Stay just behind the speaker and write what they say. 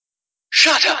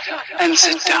Shut up and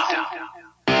sit down.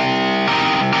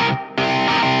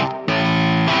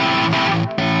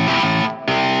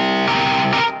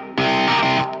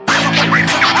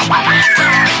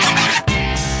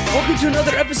 Welcome to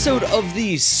another episode of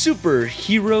the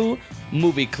Superhero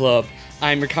Movie Club.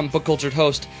 I'm your comic book cultured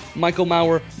host, Michael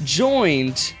Maurer,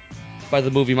 joined by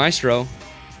the movie maestro,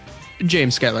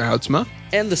 James Skylar Houtsma,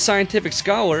 and the scientific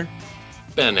scholar,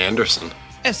 Ben Anderson.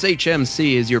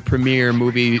 SHMC is your premier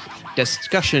movie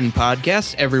discussion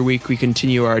podcast. Every week we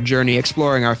continue our journey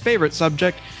exploring our favorite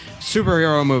subject,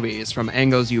 superhero movies, from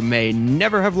angles you may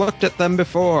never have looked at them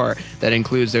before. That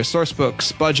includes their source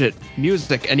books, budget,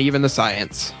 music, and even the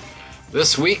science.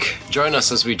 This week, join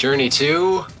us as we journey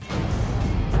to...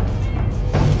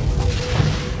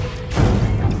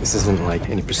 This isn't like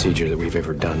any procedure that we've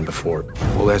ever done before.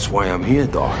 Well, that's why I'm here,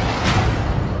 Doc.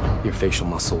 Your facial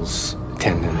muscles,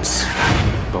 tendons,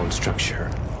 bone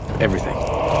structure, everything.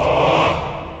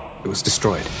 It was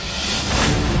destroyed.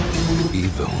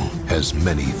 Evil has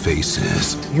many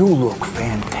faces. You look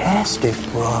fantastic,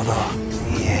 brother.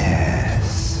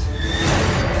 Yes.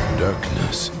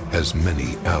 Darkness has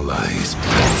many allies.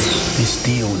 This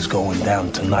deal is going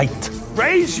down tonight.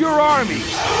 Raise your army!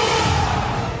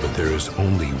 But there is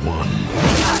only one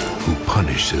who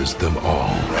punishes them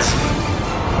all.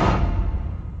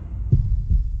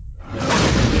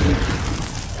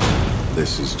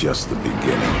 This is just the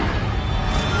beginning.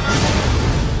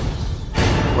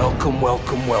 Welcome,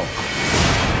 welcome, welcome.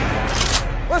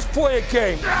 Let's play a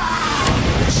game.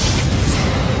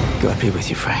 God be with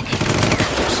you, Frank.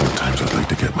 Sometimes I'd like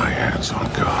to get my hands on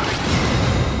God.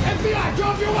 FBI,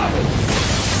 drop your weapons!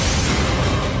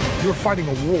 You're fighting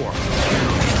a war.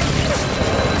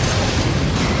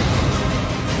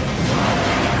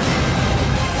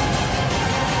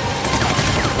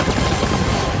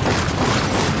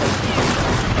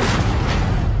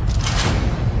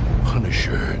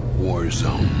 Punisher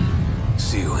Warzone.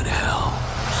 See you in hell.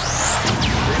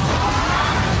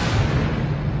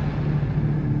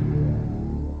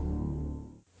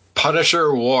 Punisher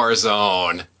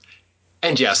Warzone.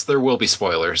 And yes, there will be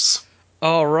spoilers.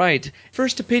 All right.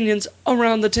 First opinions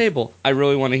around the table. I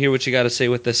really want to hear what you got to say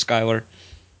with this, Skylar.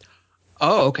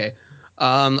 Oh, okay.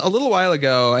 A little while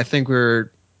ago, I think we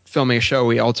were filming a show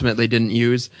we ultimately didn't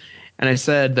use, and I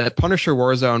said that Punisher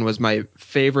Warzone was my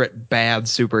favorite bad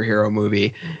superhero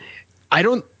movie.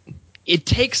 It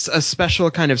takes a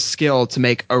special kind of skill to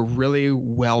make a really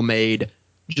well-made,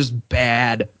 just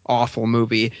bad, awful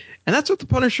movie. And that's what the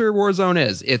Punisher Warzone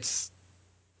is. It's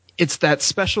that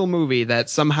special movie that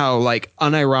somehow, like,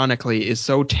 unironically is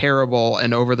so terrible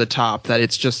and over the top that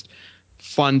it's just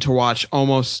fun to watch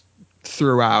almost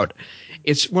throughout.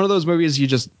 It's one of those movies you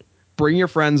just bring your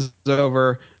friends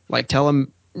over, like, tell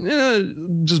them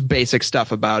just basic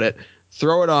stuff about it,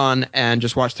 throw it on, and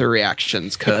just watch their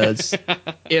reactions, because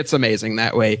it's amazing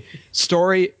that way.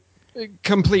 Story,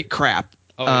 complete crap.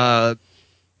 Oh, yeah.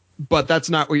 But that's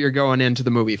not what you're going into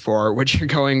the movie for. What you're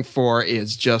going for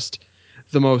is just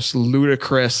the most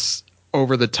ludicrous,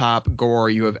 over-the-top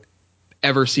gore you have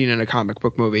ever seen in a comic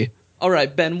book movie. All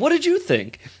right, Ben, what did you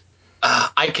think?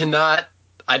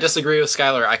 I disagree with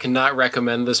Skylar. I cannot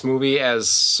recommend this movie as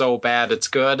so bad it's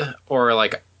good, or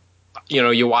like,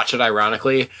 you watch it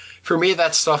ironically. For me,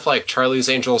 that's stuff like Charlie's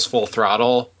Angels Full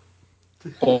Throttle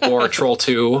or Troll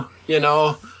 2,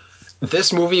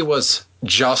 This movie was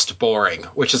just boring,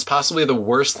 which is possibly the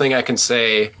worst thing I can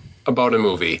say about a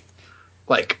movie.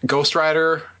 Like, Ghost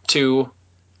Rider 2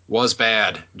 was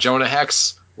bad. Jonah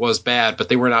Hex was bad, but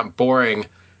they were not boring.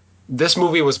 This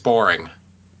movie was boring.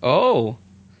 Oh,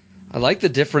 I like the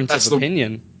difference of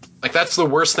opinion. That's the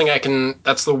worst thing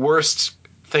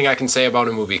I can say about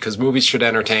a movie, because movies should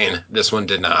entertain. This one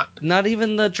did not. Not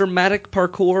even the dramatic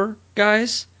parkour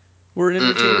guys were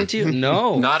entertaining to you?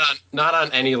 No. Not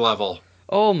on any level.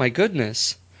 Oh my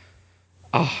goodness.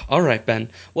 Oh, all right, Ben.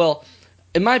 Well,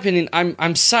 in my opinion,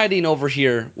 I'm siding over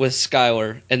here with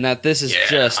Skylar, in that this is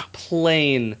just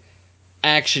plain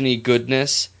action-y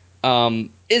goodness.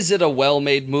 Is it a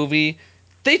well-made movie?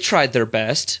 They tried their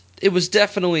best. It was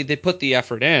definitely, they put the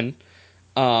effort in,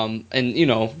 and,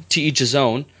 to each his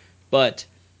own. But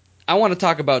I want to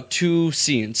talk about two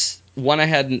scenes. One I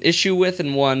had an issue with,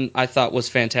 and one I thought was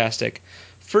fantastic.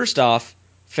 First off,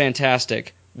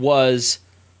 fantastic, was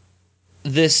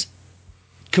this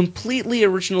completely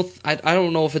original. I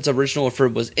don't know if it's original or if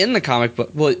it was in the comic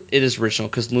book. Well, it is original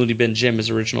because Looney Bin Jim is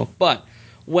original. But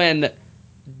when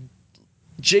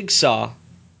Jigsaw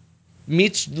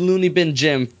meets Looney Bin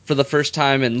Jim for the first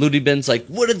time, and Looney Bin's like,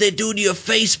 "What did they do to your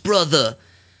face, brother?"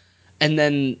 And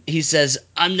then he says,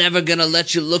 "I'm never gonna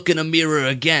let you look in a mirror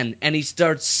again." And he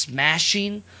starts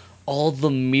smashing all the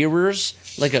mirrors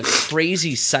like a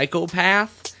crazy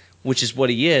psychopath, which is what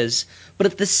he is, but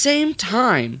at the same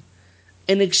time,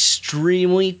 an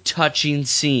extremely touching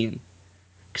scene.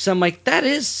 Because I'm like, that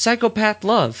is psychopath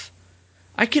love.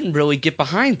 I can really get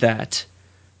behind that.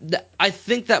 I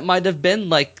think that might have been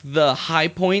like the high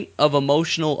point of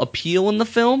emotional appeal in the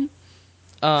film.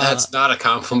 That's not a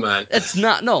compliment. It's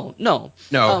not. No.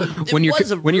 When you're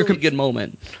was a when really you're good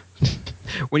moment.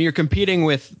 when you're competing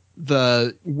with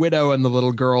the widow and the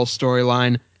little girl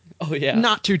storyline, Oh yeah.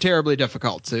 not too terribly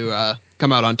difficult to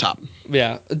come out on top.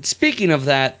 Yeah. Speaking of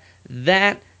that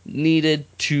needed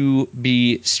to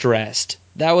be stressed.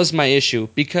 That was my issue,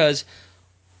 because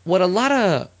what a lot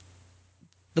of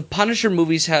the Punisher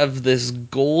movies have this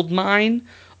gold mine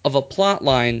of a plot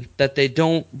line that they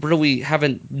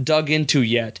haven't dug into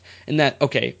yet. And that,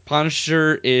 okay,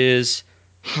 Punisher is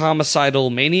homicidal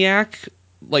maniac,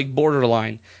 like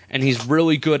borderline, and he's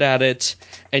really good at it,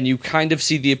 and you kind of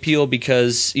see the appeal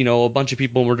because, a bunch of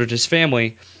people murdered his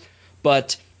family.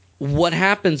 But what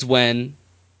happens when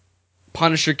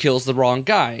Punisher kills the wrong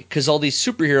guy? Because all these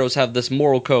superheroes have this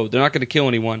moral code. They're not going to kill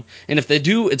anyone. And if they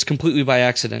do, it's completely by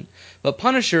accident. But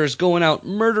Punisher is going out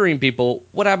murdering people.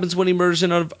 What happens when he murders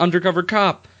an undercover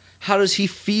cop? How does he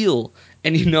feel?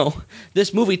 And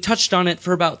this movie touched on it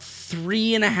for about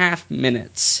 3.5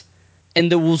 minutes.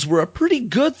 And those were a pretty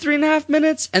good 3.5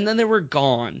 minutes, and then they were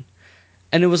gone.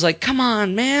 And it was like, come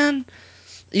on, man.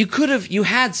 You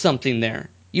had something there.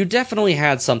 You definitely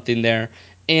had something there.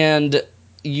 And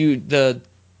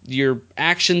your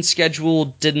action schedule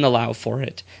didn't allow for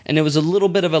it, and it was a little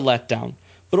bit of a letdown.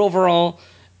 But overall,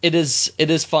 it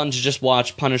is fun to just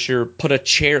watch Punisher put a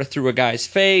chair through a guy's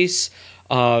face,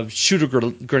 shoot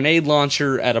a grenade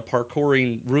launcher at a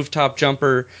parkouring rooftop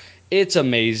jumper. It's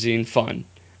amazing fun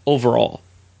overall.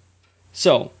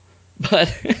 So, but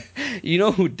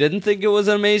who didn't think it was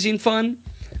amazing fun?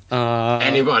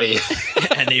 Anybody.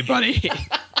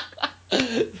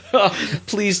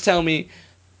 Please tell me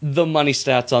the money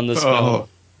stats on this film.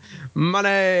 Money,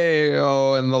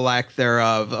 and the lack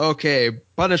thereof. Okay,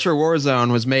 Punisher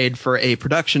Warzone was made for a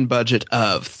production budget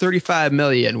of $35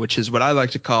 million, which is what I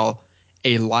like to call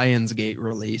a Lionsgate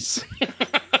release.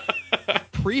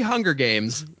 Pre-Hunger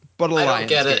Games, but a Lionsgate. I don't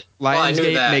get it.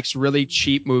 Lionsgate makes really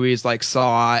cheap movies like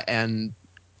Saw and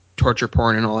torture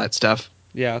porn and all that stuff.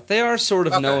 Yeah, they are sort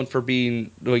of known for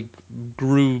being like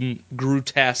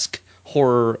grotesque,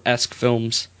 horror-esque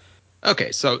films.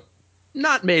 Okay, so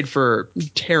not made for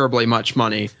terribly much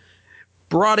money.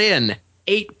 Brought in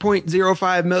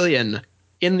 $8.05 million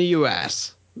in the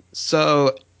U.S.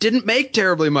 So didn't make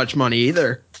terribly much money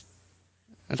either.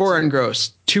 Foreign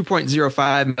gross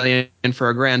 $2.05 million for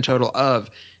a grand total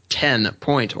of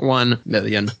 $10.1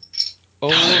 million.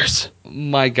 Oh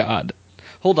my God!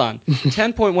 Hold on,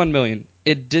 $10.1 million.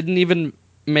 It didn't even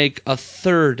make a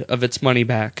third of its money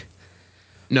back.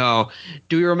 No.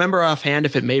 Do we remember offhand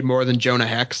if it made more than Jonah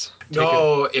Hex?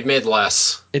 No, it made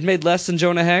less. It made less than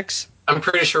Jonah Hex? I'm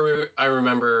pretty sure I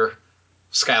remember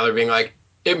Skylar being like,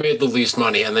 it made the least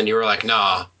money, and then you were like,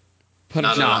 nah.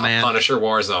 Nah, man. Punisher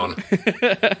Warzone.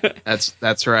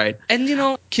 That's right.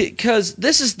 And because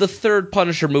this is the third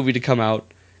Punisher movie to come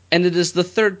out, and it is the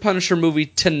third Punisher movie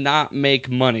to not make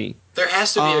money. There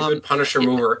has to be a good Punisher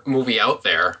movie out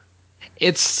there.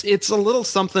 It's a little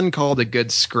something called a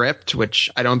good script, which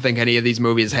I don't think any of these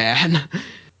movies had.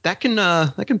 That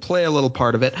can play a little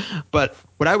part of it. But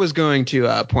what I was going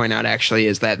to point out actually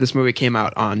is that this movie came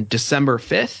out on December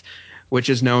 5th, which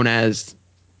is known as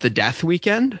the Death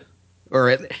Weekend,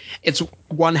 or it's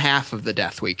one half of the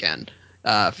Death Weekend.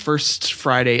 First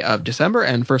Friday of December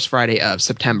and first Friday of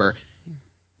September.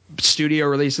 Studio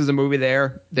releases a movie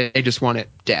there. They just want it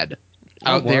dead.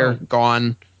 Out there,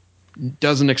 gone.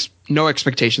 No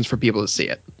expectations for people to see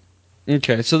it.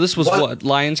 Okay, so this was what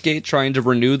Lionsgate trying to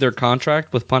renew their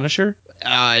contract with Punisher?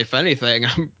 If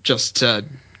anything, just to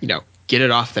get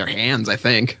it off their hands, I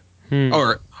think.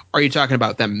 Or are you talking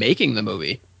about them making the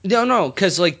movie? No,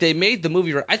 because they made the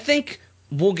movie. I think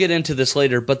we'll get into this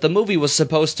later, but the movie was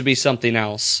supposed to be something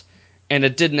else, and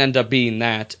it didn't end up being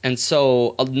that, and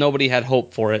so nobody had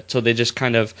hope for it. So they just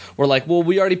kind of were like, "Well,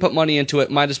 we already put money into it.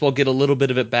 Might as well get a little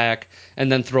bit of it back, and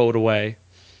then throw it away."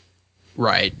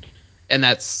 Right, and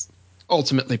that's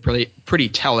ultimately pretty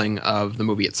telling of the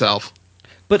movie itself.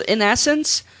 But in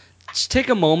essence, just take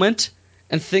a moment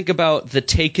and think about the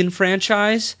Taken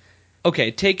franchise.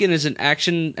 Okay, Taken is an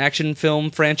action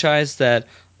film franchise that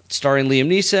starring Liam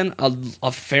Neeson.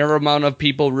 A fair amount of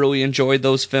people really enjoyed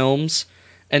those films,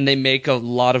 and they make a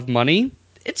lot of money.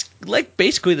 It's like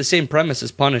basically the same premise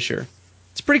as Punisher.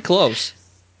 It's pretty close.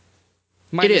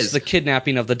 Minus it is the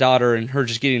kidnapping of the daughter and her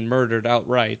just getting murdered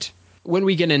outright. when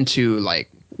we get into like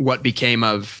what became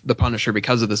of the Punisher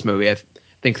because of this movie, I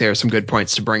think there are some good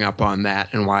points to bring up on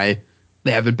that and why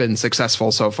they haven't been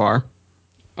successful so far.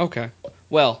 Okay.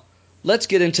 Well, let's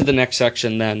get into the next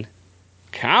section then.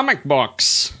 Comic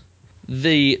books.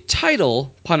 The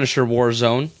title, Punisher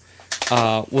Warzone,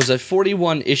 was a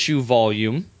 41-issue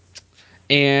volume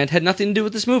and had nothing to do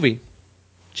with this movie.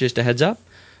 Just a heads up.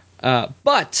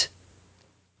 But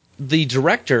the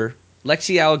director,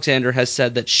 Lexi Alexander, has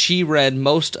said that she read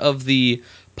most of the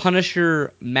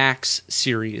Punisher Max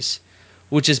series,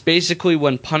 which is basically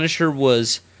when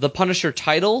the Punisher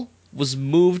title was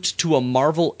moved to a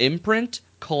Marvel imprint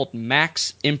called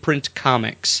Max Imprint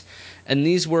Comics. And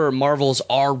these were Marvel's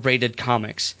R-rated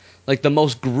comics. Like, the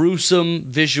most gruesome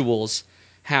visuals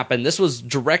happened. This was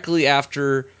directly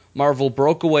after Marvel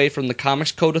broke away from the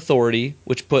Comics Code Authority,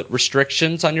 which put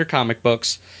restrictions on your comic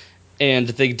books, and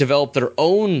they developed their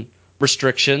own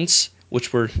restrictions,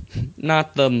 which were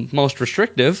not the most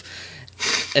restrictive,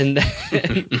 and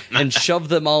and shoved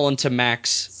them all into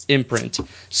Max Imprint.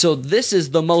 So this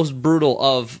is the most brutal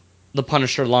of the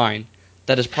Punisher line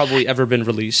that has probably ever been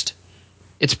released.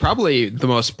 It's probably the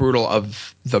most brutal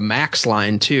of the Max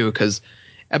line, too, because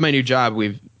at my new job,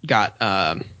 we've got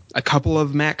a couple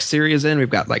of Max series in. We've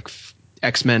got like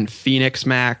X-Men Phoenix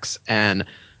Max and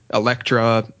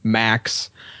Elektra Max.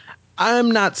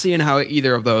 I'm not seeing how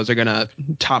either of those are going to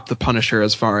top the Punisher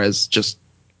as far as just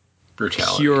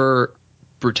Brutality. pure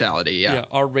brutality. Yeah,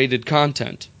 R-rated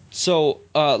content. So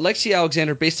Lexi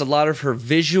Alexander based a lot of her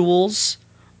visuals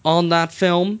on that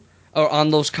film, or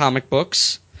on those comic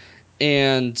books,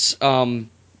 and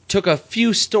took a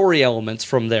few story elements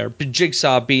from there.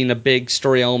 Jigsaw being a big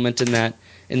story element in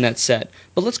that set.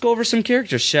 But let's go over some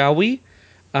characters, shall we?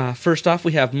 First off,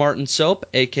 we have Martin Soap,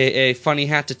 a.k.a. Funny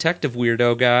Hat Detective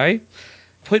Weirdo Guy.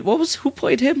 Who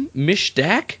played him? Mish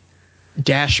Dak?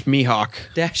 Dash Mihawk.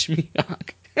 Dash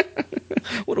Mihawk.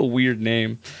 What a weird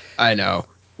name. I know.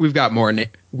 We've got more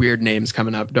weird names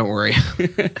coming up. Don't worry.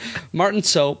 Martin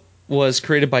Soap was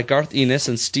created by Garth Ennis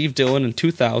and Steve Dillon in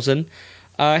 2000.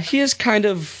 He is kind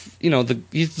of,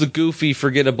 he's the goofy,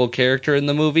 forgettable character in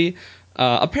the movie.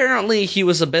 Apparently, he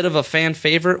was a bit of a fan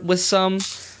favorite with some,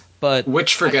 but...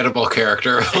 Which forgettable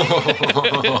character?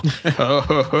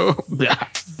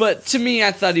 But to me,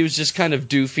 I thought he was just kind of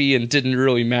doofy and didn't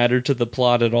really matter to the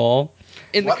plot at all.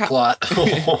 What plot?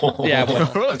 Yeah,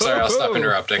 I'm sorry, I'll stop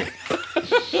interrupting.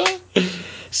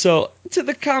 So, to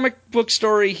the comic book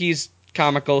story, he's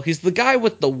comical. He's the guy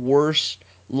with the worst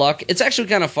luck. It's actually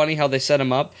kind of funny how they set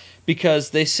him up, because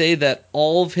they say that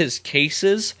all of his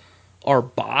cases are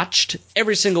botched,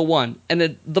 every single one.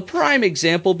 And the prime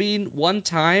example being, one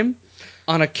time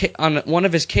on one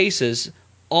of his cases,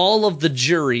 all of the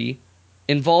jury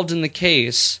involved in the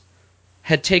case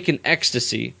had taken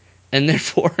ecstasy, and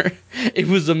therefore it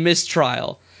was a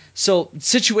mistrial. So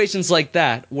situations like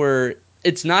that, where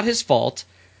it's not his fault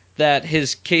that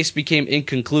his case became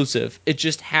inconclusive, it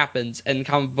just happens, and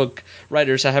comic book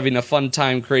writers are having a fun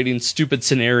time creating stupid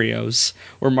scenarios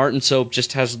where Martin Soap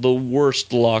just has the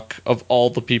worst luck of all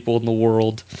the people in the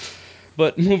world.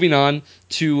 But moving on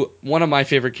to one of my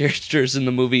favorite characters in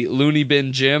the movie, Looney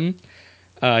Bin Jim.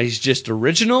 He's just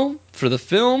original for the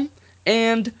film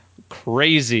and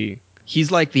crazy. He's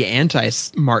like the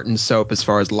anti-Martin Soap as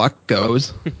far as luck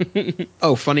goes.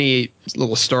 Oh, funny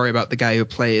little story about the guy who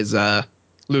plays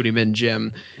Looney Bin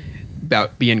Jim,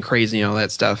 about being crazy and all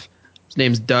that stuff. His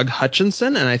name's Doug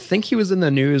Hutchinson, and I think he was in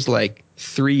the news like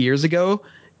 3 years ago,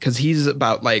 because he's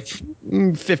about like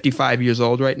 55 years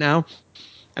old right now.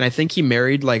 And I think he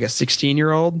married like a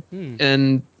 16-year-old.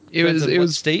 And it was what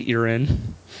state you're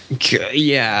in.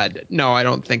 Yeah, no, I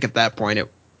don't think at that point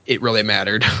it really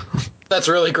mattered. That's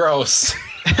really gross.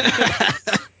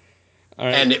 All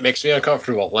right. And it makes me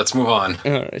uncomfortable. Let's move on.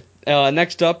 All right.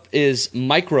 Next up is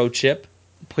Microchip,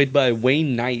 played by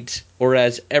Wayne Knight, or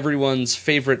as everyone's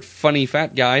favorite funny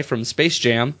fat guy from Space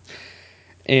Jam.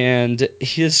 And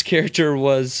his character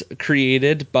was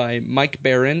created by Mike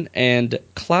Baron and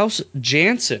Klaus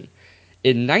Janson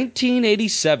in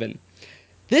 1987.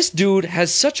 This dude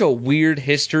has such a weird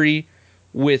history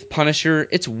with Punisher.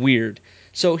 It's weird.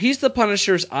 So he's the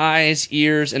Punisher's eyes,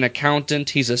 ears, and accountant.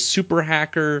 He's a super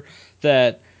hacker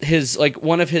that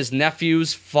one of his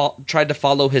nephews tried to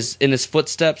follow in his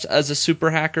footsteps as a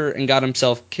super hacker and got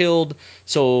himself killed.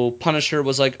 So Punisher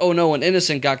was like, "Oh no, an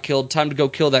innocent got killed. Time to go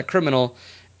kill that criminal."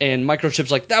 And Microchip's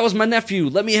like, "That was my nephew.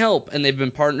 Let me help." And they've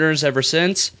been partners ever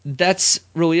since. That's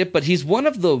really it. But he's one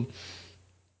of the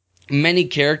many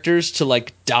characters to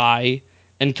like die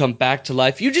and come back to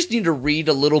life. You just need to read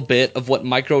a little bit of what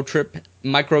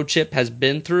Microchip has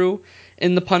been through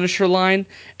in the Punisher line,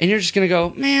 and you're just gonna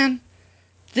go, man,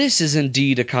 this is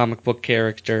indeed a comic book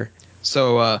character.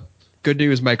 So, good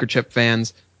news, Microchip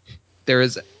fans. There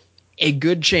is a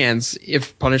good chance,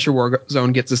 if Punisher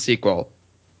Warzone gets a sequel,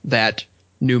 that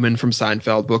Newman from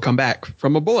Seinfeld will come back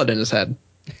from a bullet in his head.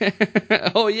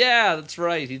 Oh, yeah, that's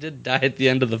right. He did die at the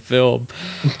end of the film.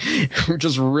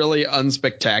 Just really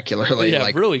unspectacularly. Yeah,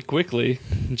 like, really quickly.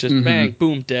 Just bang,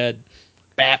 boom, dead.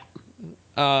 bap.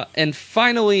 And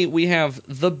finally, we have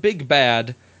the big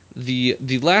bad,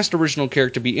 the last original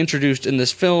character to be introduced in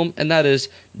this film, and that is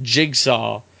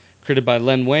Jigsaw, created by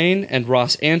Len Wein and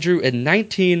Ross Andru in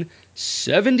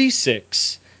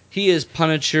 1976. He is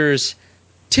Punisher's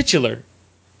titular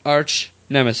arch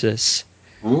nemesis.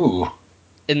 Ooh,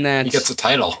 In that, he gets a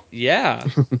title. yeah.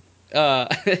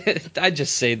 I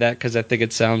just say that because I think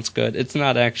it sounds good. It's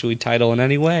not actually title in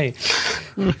any way.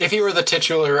 If he were the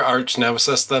titular arch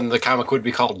nemesis, then the comic would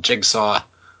be called Jigsaw.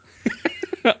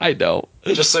 I know.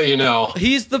 Just so you know.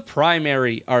 He's the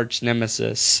primary arch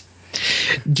nemesis.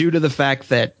 Due to the fact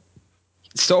that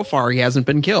so far he hasn't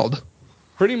been killed.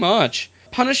 Pretty much.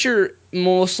 Punisher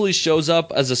mostly shows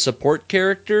up as a support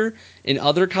character in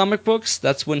other comic books.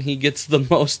 That's when he gets the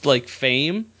most, like,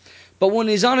 fame. But when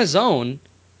he's on his own,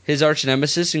 his arch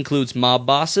nemesis includes mob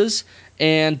bosses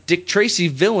and Dick Tracy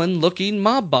villain-looking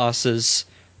mob bosses,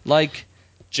 like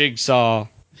Jigsaw.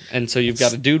 And so you've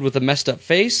got a dude with a messed up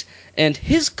face, and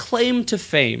his claim to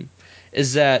fame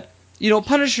is that,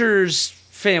 Punisher's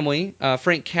family,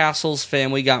 Frank Castle's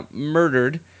family, got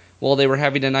murdered while they were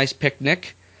having a nice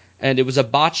picnic, and it was a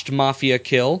botched mafia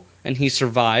kill, and he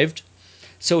survived.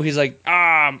 So he's like,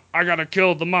 I gotta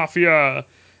kill the mafia.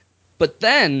 But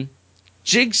then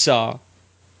Jigsaw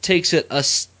takes it a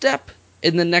step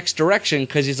in the next direction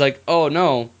because he's like, oh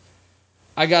no,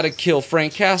 I gotta kill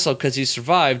Frank Castle because he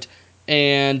survived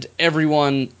and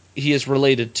everyone he is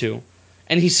related to.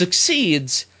 And he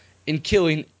succeeds in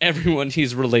killing everyone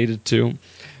he's related to,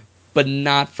 but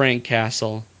not Frank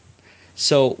Castle.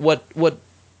 So what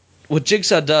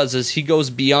Jigsaw does is he goes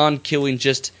beyond killing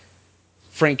just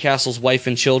Frank Castle's wife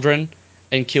and children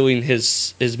and killing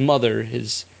his mother,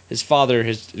 his father,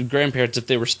 his grandparents if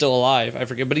they were still alive. I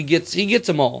forget, but he gets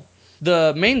them all.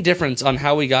 The main difference on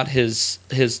how he got his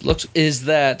looks is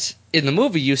that in the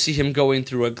movie you see him going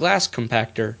through a glass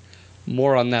compactor.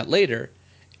 More on that later.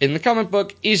 In the comic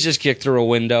book, he's just kicked through a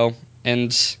window,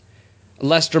 and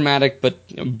less dramatic but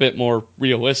a bit more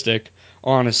realistic,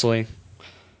 honestly.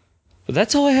 But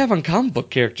that's all I have on comic book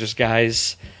characters,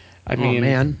 guys. I mean,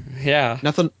 man. Yeah.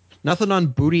 Nothing on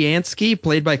Budiansky,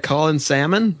 played by Colin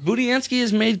Salmon? Budiansky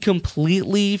is made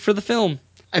completely for the film.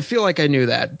 I feel like I knew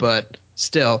that, but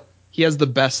still, he has the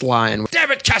best line.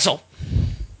 Damn it, Castle!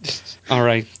 All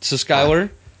right, so Skylar,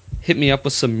 hit me up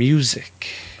with some music.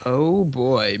 Oh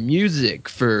boy, music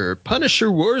for Punisher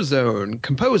Warzone,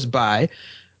 composed by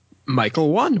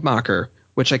Michael Wandmacher,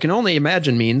 which I can only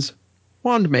imagine means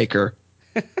wand maker.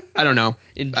 I don't know.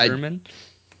 In German?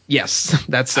 Yes,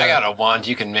 that's. I got a wand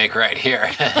you can make right here.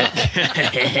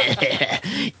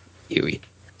 Ewy.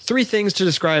 3 things to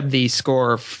describe the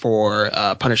score for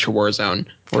Punisher Warzone.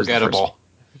 Forgettable.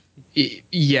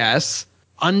 Yes.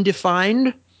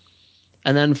 Undefined.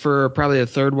 And then for probably the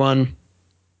third one,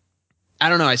 I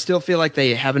don't know. I still feel like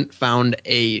they haven't found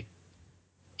a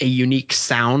unique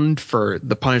sound for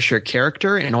the Punisher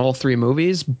character in all 3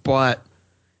 movies. But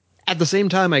at the same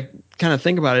time, I kind of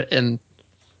think about it, and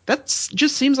that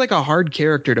just seems like a hard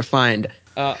character to find.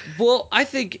 Well, I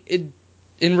think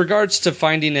in regards to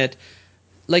finding it,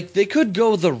 like, they could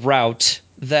go the route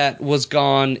that was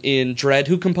gone in Dredd.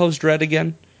 Who composed Dredd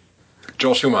again?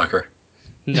 Joel Schumacher.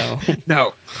 No.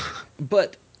 No.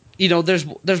 But,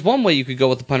 there's one way you could go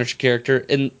with the Punisher character,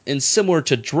 and similar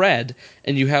to Dredd,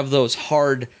 and you have those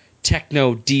hard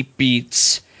techno deep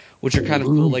beats, which are kind of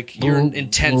cool. Like, you're an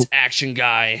intense action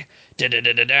guy.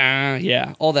 Da-da-da-da-da.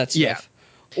 Yeah, all that stuff.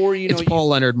 Yeah. Or, It's Paul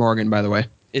Leonard Morgan, by the way.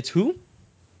 It's who?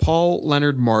 Paul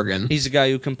Leonard Morgan. He's the guy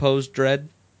who composed Dredd?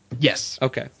 Yes.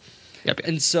 Okay. Yep.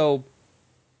 And so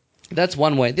that's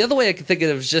one way. The other way I could think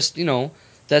of is just,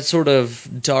 that sort of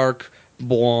dark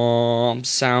boom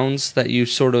sounds that you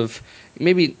sort of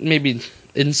maybe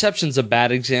Inception's a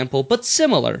bad example, but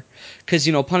similar. Because,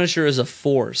 Punisher is a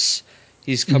force.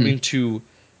 He's coming to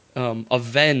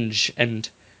avenge and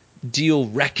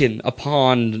reckon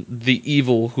upon the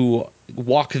evil who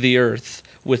walk the earth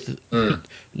with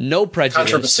no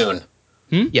prejudice. Contrabassoon.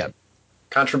 Yeah.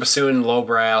 Contrabassoon, low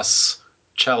brass,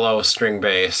 cello, string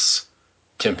bass,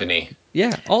 timpani.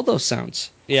 Yeah, all those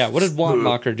sounds. Yeah, what did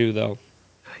Wandmacher do, though?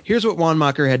 Here's what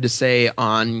Wandmacher had to say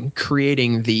on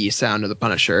creating the sound of the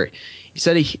Punisher. He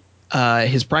said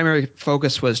His primary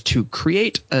focus was to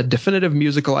create a definitive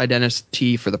musical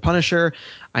identity for the Punisher.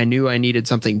 I knew I needed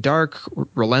something dark,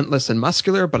 relentless, and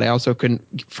muscular, but I also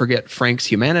couldn't forget Frank's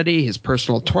humanity, his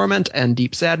personal torment, and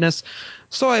deep sadness.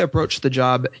 So I approached the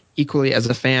job equally as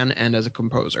a fan and as a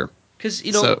composer. Because,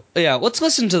 let's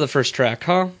listen to the first track,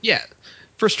 huh? Yeah.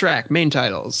 First track, main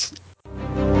titles.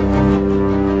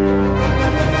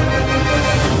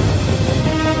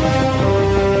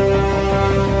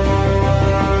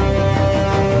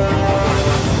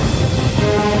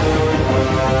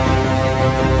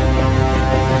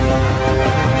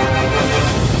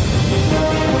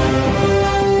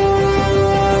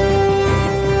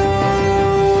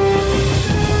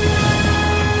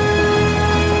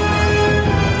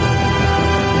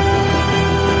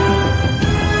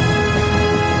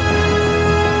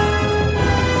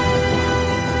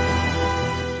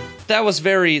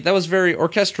 That was very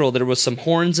orchestral. There was some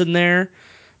horns in there.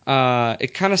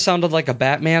 It kind of sounded like a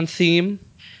Batman theme.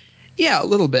 Yeah, a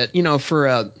little bit. For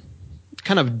a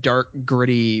kind of dark,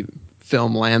 gritty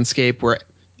film landscape where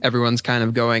everyone's kind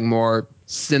of going more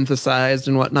synthesized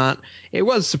and whatnot, it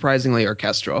was surprisingly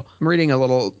orchestral. I'm reading a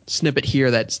little snippet here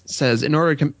that says, in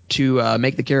order to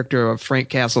make the character of Frank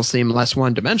Castle seem less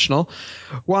one-dimensional,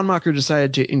 Wanmacher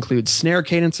decided to include snare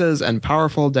cadences and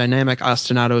powerful dynamic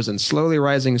ostinatos and slowly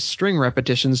rising string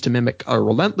repetitions to mimic a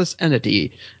relentless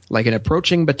entity, like an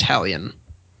approaching battalion.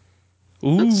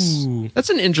 Ooh. That's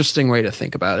an interesting way to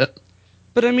think about it.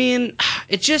 But I mean,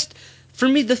 it just, for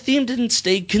me, the theme didn't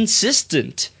stay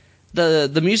consistent.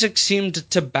 The music seemed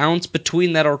to bounce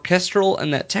between that orchestral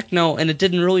and that techno, and it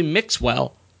didn't really mix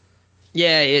well.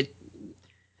 Yeah,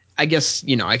 I guess,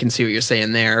 I can see what you're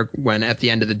saying there, when at the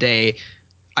end of the day,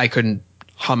 I couldn't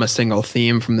hum a single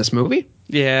theme from this movie.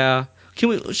 Yeah.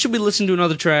 Should we listen to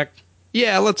another track?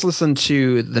 Yeah, let's listen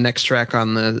to the next track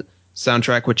on the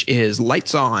soundtrack, which is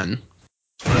Lights On.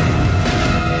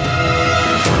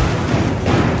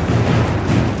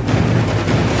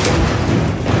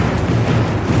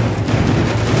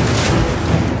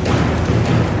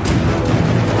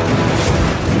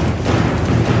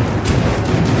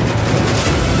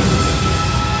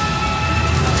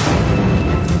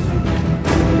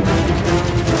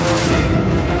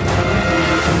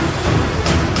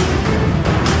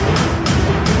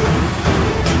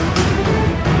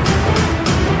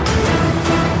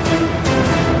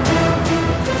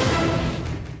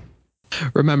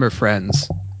 Remember, friends,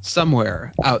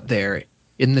 somewhere out there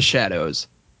in the shadows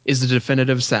is the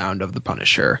definitive sound of the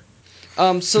Punisher.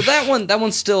 So that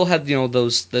one still had,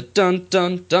 the dun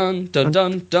dun dun dun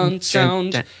dun dun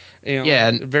sound.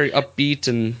 Yeah, very upbeat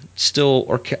and still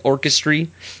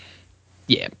orchestry.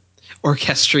 Yeah,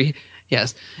 orchestry.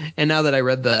 Yes. And now that I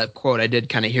read the quote, I did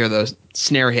kind of hear those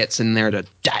snare hits in there to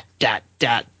dot dot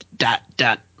dot dot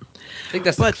dot. I think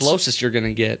that's the closest you're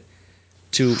gonna get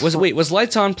to. Was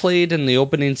Lights On played in the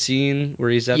opening scene where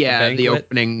he's at the banquet? Yeah, the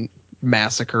opening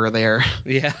massacre there.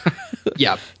 Yeah.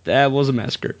 Yep. That was a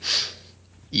massacre.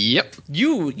 Yep.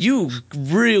 You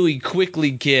really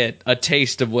quickly get a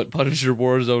taste of what Punisher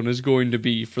Warzone is going to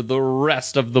be for the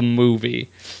rest of the movie.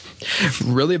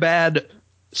 Really bad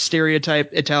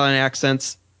stereotype Italian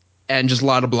accents and just a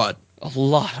lot of blood. A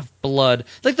lot of blood.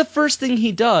 Like, the first thing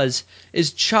he does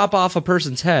is chop off a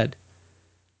person's head.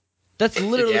 That's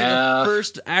literally the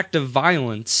first act of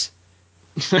violence.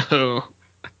 And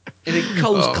it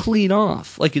goes clean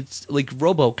off. Like it's like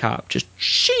RoboCop. Just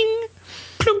shing,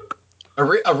 plunk.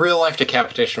 A real-life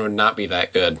decapitation would not be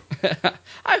that good.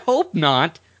 I hope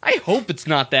not. I hope it's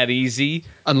not that easy.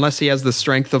 Unless he has the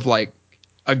strength of, like,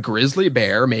 a grizzly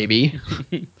bear, maybe.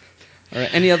 All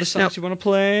right. Any other songs you want to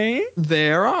play?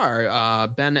 There are.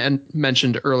 Ben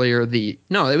mentioned earlier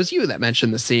No, it was you that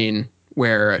mentioned the scene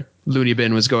where Looney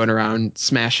Bin was going around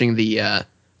smashing the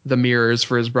mirrors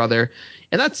for his brother.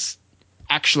 And that's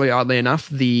actually, oddly enough,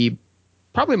 the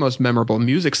probably most memorable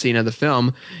music scene of the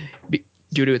film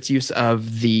due to its use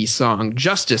of the song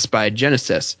Justice by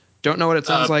Genesis. Don't know what it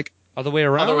sounds like. Other way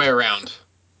around? Other way around.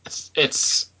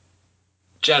 It's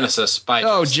Genesis by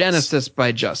Justice. Oh, Genesis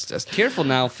by Justice. Careful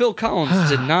now. Phil Collins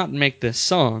did not make this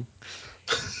song.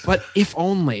 But if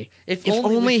only. If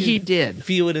only he did.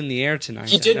 Feel it in the air tonight.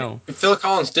 He did. Phil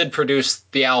Collins did produce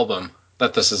the album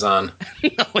that this is on.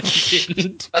 No, he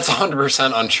didn't. That's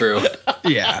 100% untrue.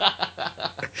 Yeah.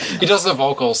 He does the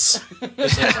vocals.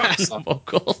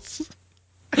 Vocals.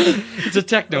 It's a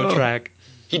techno track.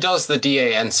 He does the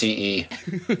DANCE.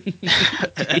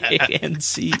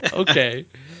 DANCE. Okay.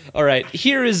 All right.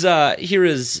 Here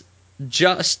is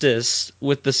Justice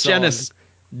with the song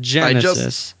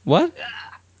Genesis. What?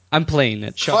 I'm playing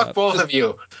it. Shut Fuck up. both of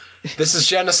you. This is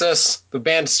Genesis. The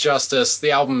band's Justice.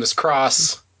 The album is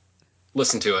Cross.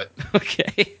 listen to it.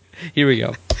 Okay, here we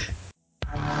go.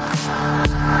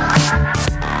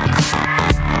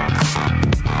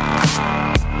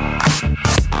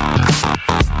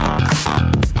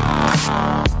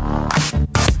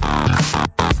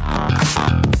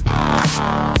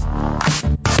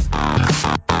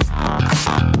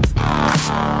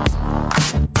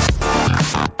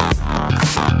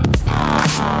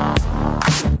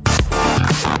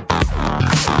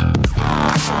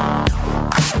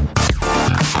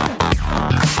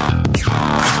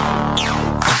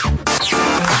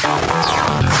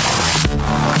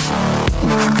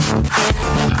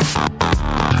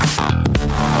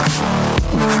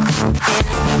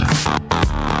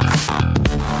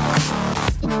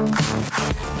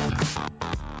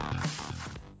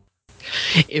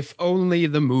 If only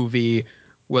the movie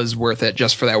was worth it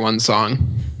just for that one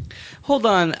song. Hold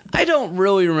on, I don't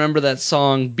really remember that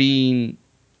song being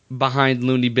behind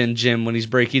Looney Bin Jim when he's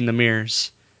breaking the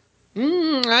mirrors.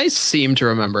 I seem to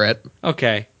remember it.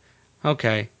 Okay.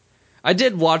 I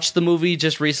did watch the movie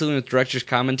just recently with director's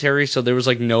commentary, so there was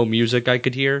like no music I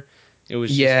could hear. It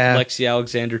was just Lexi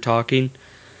Alexander talking.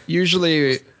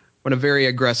 Usually, when a very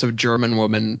aggressive German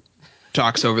woman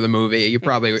talks over the movie, you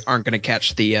probably aren't going to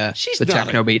catch the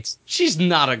techno beats. She's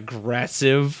not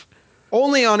aggressive.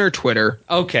 Only on her Twitter.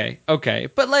 Okay.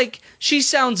 But like, she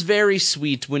sounds very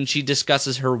sweet when she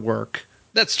discusses her work.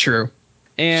 That's true.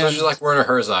 And So she's like Werner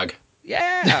Herzog.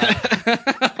 Yeah.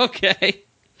 Okay.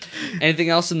 Anything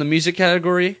else in the music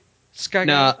category, Sky?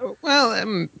 No. Well,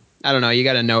 I don't know. You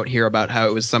got a note here about how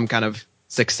it was some kind of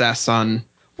success on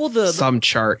some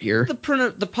chart here. The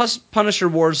Punisher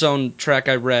Warzone track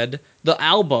I read, the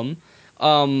album,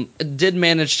 did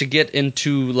manage to get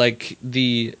into like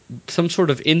some sort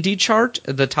of indie chart,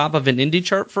 the top of an indie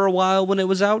chart for a while when it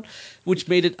was out, which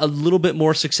made it a little bit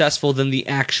more successful than the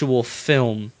actual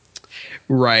film.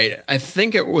 Right. I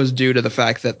think it was due to the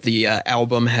fact that the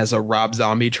album has a Rob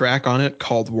Zombie track on it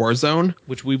called Warzone,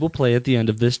 which we will play at the end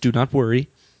of this. Do not worry.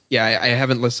 Yeah, I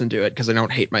haven't listened to it because I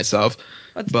don't hate myself.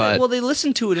 But well, they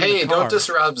listened to it in the car. Hey, don't diss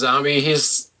Rob Zombie.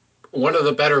 He's one of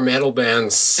the better metal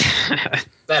bands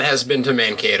that has been to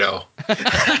Mankato,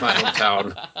 my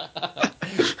hometown.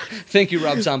 Thank you,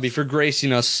 Rob Zombie, for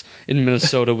gracing us in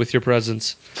Minnesota with your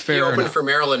presence. You opened for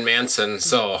Marilyn Manson,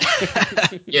 so,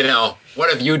 what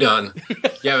have you done?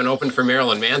 You haven't opened for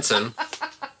Marilyn Manson.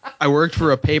 I worked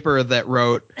for a paper that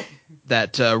wrote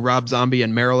that Rob Zombie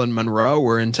and Marilyn Monroe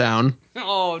were in town.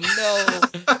 Oh, no.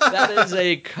 That is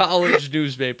a college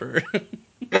newspaper.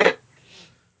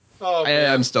 Oh,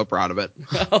 I'm still proud of it.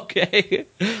 Okay.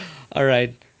 All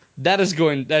right.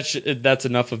 That's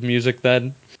enough of music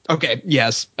then. Okay,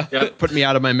 yes. Yep. Put me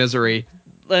out of my misery.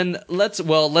 Then let's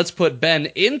put Ben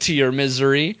into your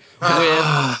misery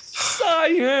with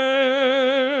science.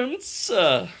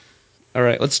 All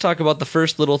right, let's talk about the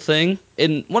first little thing.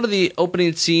 In one of the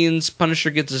opening scenes, Punisher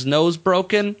gets his nose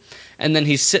broken, and then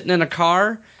he's sitting in a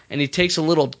car, and he takes a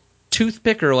little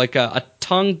toothpick or like a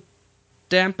tongue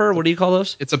damper. What do you call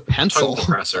those? It's a pencil. Tongue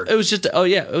depressor. It was just,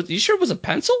 you sure it was a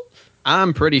pencil?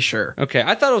 I'm pretty sure. Okay,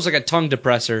 I thought it was like a tongue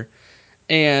depressor,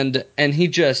 and he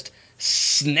just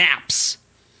snaps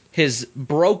his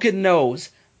broken nose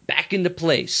back into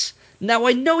place. Now,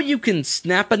 I know you can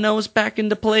snap a nose back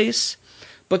into place,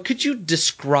 but could you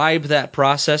describe that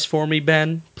process for me,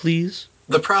 Ben, please?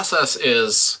 The process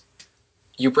is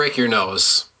you break your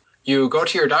nose. You go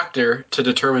to your doctor to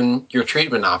determine your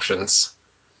treatment options.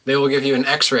 They will give you an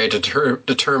x-ray to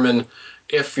determine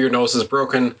if your nose is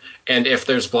broken and if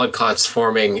there's blood clots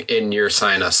forming in your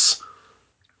sinus.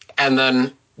 And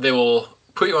then they will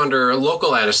put you under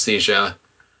local anesthesia,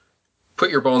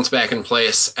 put your bones back in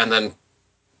place, and then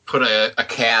put a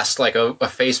cast, like a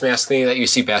face mask thing that you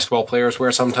see basketball players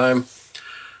wear sometime,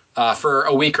 for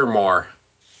a week or more.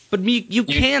 But you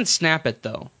can snap it,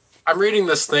 though. I'm reading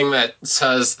this thing that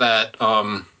says that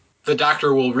the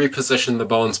doctor will reposition the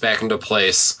bones back into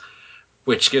place,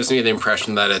 which gives me the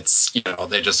impression that it's,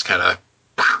 they just kind of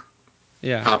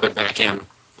pop it back in.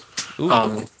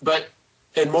 But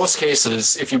in most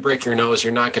cases, if you break your nose,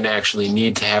 you're not going to actually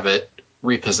need to have it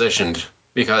repositioned,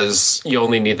 because you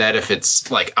only need that if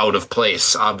it's like out of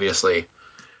place, obviously.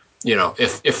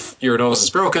 If your nose is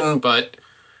broken but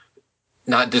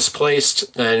not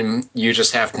displaced, then you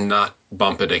just have to not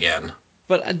bump it again.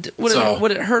 But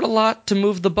would it hurt a lot to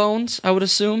move the bones, I would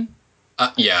assume?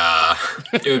 Yeah,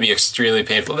 it would be extremely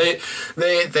painful. They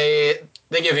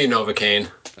give you Novocaine.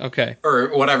 Okay. Or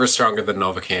whatever's stronger than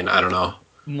Novocaine, I don't know.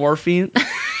 Morphine?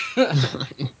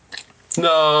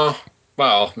 No.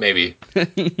 Well, maybe.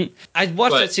 I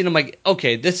watched that scene, I'm like,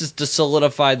 okay, this is to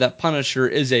solidify that Punisher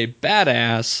is a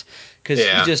badass. because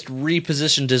he just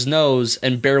repositioned his nose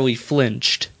and barely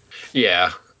flinched.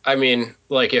 Yeah. I mean,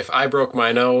 like, if I broke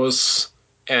my nose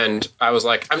and I was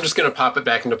like, I'm just going to pop it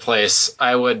back into place,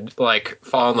 I would, like,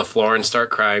 fall on the floor and start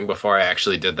crying before I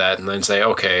actually did that, and then say,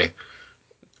 okay,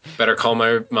 better call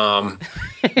my mom,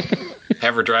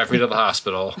 have her drive me to the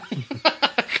hospital.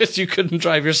 Because you couldn't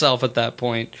drive yourself at that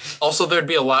point. Also, there'd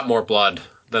be a lot more blood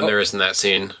than there is in that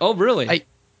scene. Oh, really?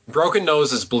 Broken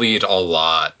noses bleed a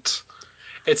lot.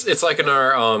 It's like in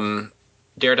our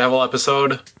Daredevil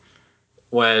episode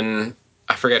when,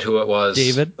 I forget who it was.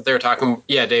 David? But they were talking,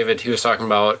 David, he was talking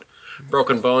about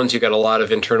broken bones, you get a lot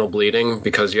of internal bleeding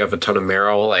because you have a ton of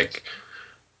marrow. Like,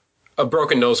 a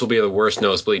broken nose will be the worst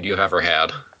nosebleed you've ever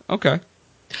had. Okay.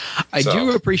 I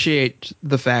do appreciate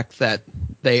the fact that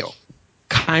they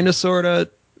kind of sort of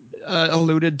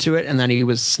alluded to it, and then he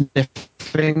was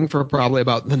sniffing for probably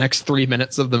about the next 3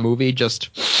 minutes of the movie,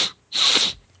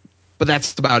 but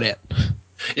that's about it.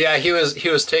 Yeah, he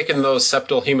was taking those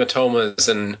septal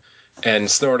hematomas and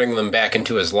snorting them back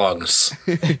into his lungs.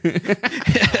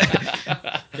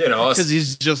 Because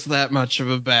he's just that much of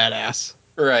a badass.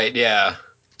 Right, yeah.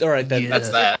 All right, then. That's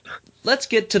that. Let's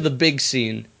get to the big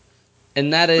scene,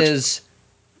 and that is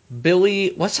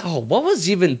Billy. What was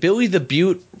even Billy the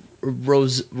Butte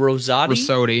Rossotti?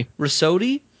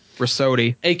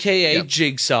 A.K.A.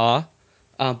 Jigsaw.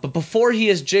 But before he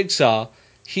is Jigsaw,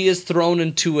 he is thrown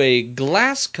into a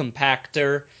glass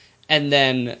compactor and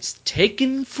then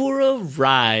taken for a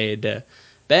ride.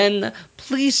 Ben,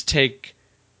 please take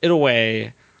it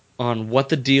away on what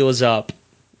the deal is up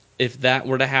if that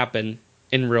were to happen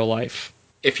in real life.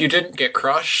 If you didn't get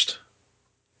crushed,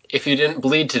 if you didn't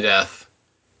bleed to death,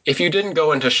 if you didn't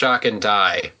go into shock and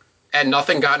die, and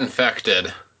nothing got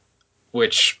infected,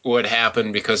 which would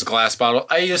happen because glass bottle...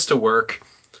 I used to work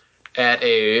at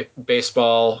a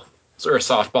baseball or a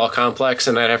softball complex,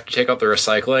 and I'd have to take out the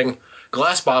recycling.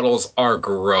 Glass bottles are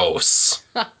gross.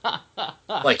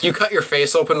 Like, you cut your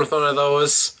face open with one of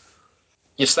those,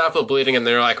 you stop the bleeding, and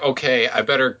they're like, okay, I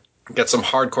better get some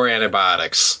hardcore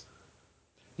antibiotics.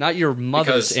 Not your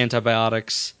mother's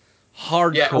antibiotics.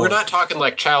 Hardcore. Yeah, we're not talking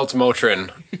like child's Motrin,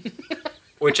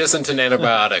 which isn't an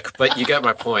antibiotic, but you get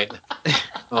my point.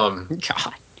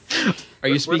 God. Are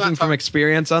you speaking from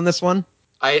experience on this one?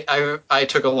 I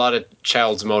took a lot of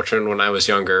child's Motrin when I was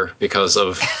younger because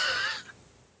of,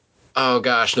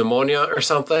 pneumonia or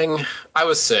something. I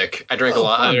was sick. I drank a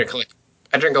lot.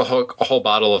 I drank a whole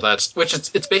bottle of that, which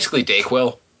it's basically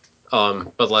Dayquil,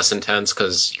 but less intense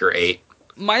because you're 8.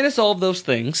 Minus all of those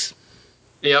things.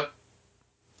 Yep.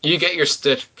 You get your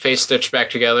face stitched back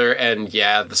together, and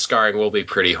the scarring will be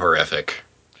pretty horrific.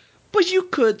 But you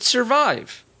could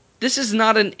survive. This is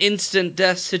not an instant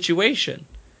death situation.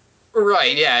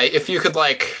 Right, yeah. If you could,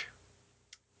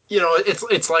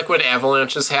 it's like when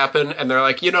avalanches happen, and they're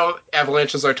like,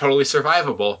 avalanches are totally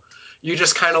survivable. You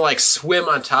just kind of, swim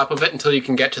on top of it until you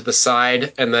can get to the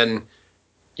side, and then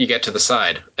you get to the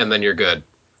side, and then you're good.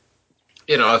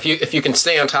 If you can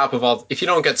stay on top of if you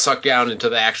don't get sucked down into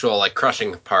the actual,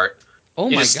 crushing part,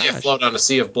 you just stay afloat on a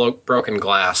sea of broken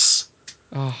glass.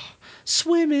 Oh,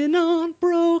 swimming on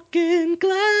broken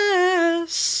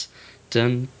glass.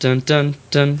 Dun, dun, dun,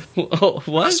 dun. Oh,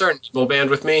 what? Start an emo band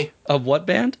with me. A what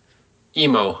band?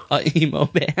 Emo. Emo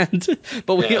band.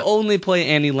 But we only play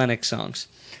Annie Lennox songs.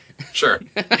 Sure.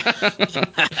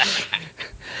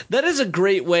 That is a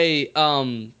great way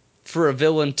for a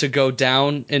villain to go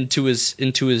down into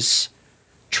his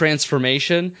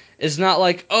transformation. Is not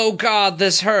like, oh god,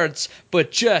 this hurts,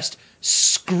 but just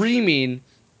screaming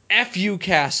F you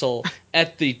Castle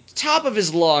at the top of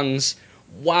his lungs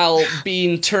while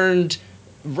being turned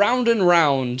round and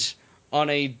round on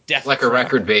a death like a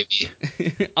record baby.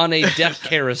 On a death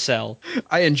carousel.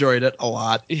 I enjoyed it a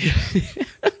lot.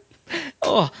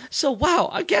 Oh, so wow,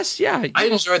 I guess, I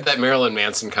enjoyed that Marilyn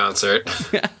Manson concert.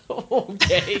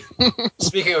 Okay.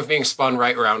 Speaking of being spun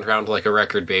right round like a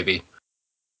record baby.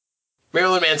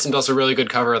 Marilyn Manson does a really good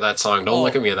cover of that song. Don't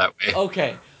look at me that way.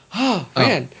 Okay. Oh,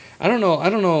 man. I don't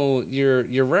know.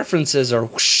 Your references are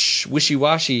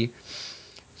wishy-washy.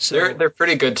 So they're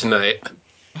pretty good tonight.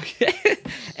 Okay.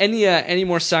 Any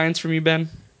more signs from you, Ben?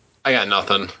 I got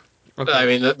nothing. Okay. I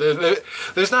mean,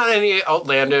 there's not any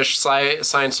outlandish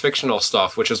science fictional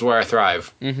stuff, which is where I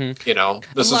thrive.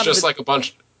 Mm-hmm. This is just like a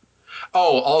bunch.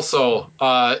 Oh, also,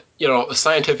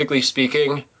 scientifically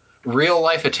speaking, real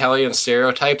life Italian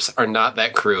stereotypes are not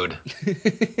that crude.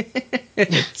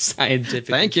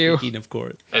 Scientifically speaking, of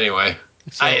course. Anyway.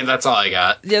 That's all I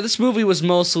got. Yeah, this movie was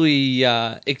mostly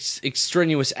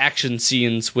extraneous action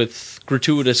scenes with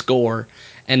gratuitous gore,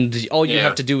 and all you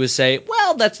have to do is say,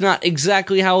 well, that's not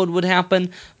exactly how it would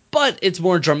happen, but it's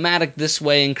more dramatic this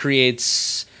way and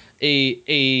creates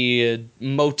a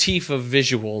motif of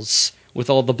visuals with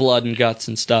all the blood and guts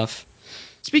and stuff.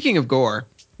 Speaking of gore,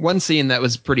 one scene that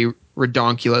was pretty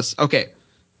redonkulous. Okay,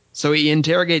 so he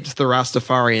interrogates the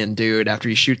Rastafarian dude after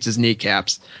he shoots his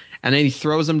kneecaps, and then he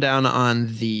throws him down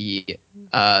on the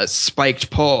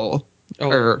spiked pole,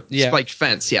 spiked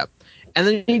fence, and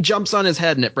then he jumps on his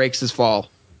head and it breaks his fall.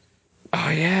 Oh,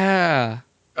 yeah.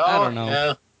 I don't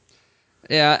know.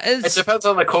 Yeah, it depends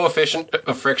on the coefficient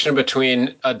of friction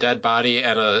between a dead body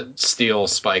and a steel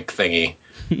spike thingy.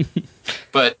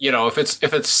 But,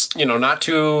 if it's not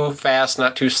too fast,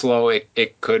 not too slow,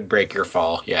 it could break your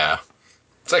fall. Yeah.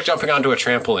 It's like jumping onto a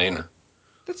trampoline.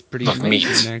 That's pretty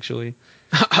amazing, actually.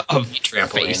 Of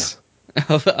trampoline. face.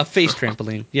 A face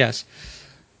trampoline, yes.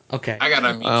 Okay. I got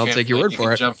a meat I'll take your word you for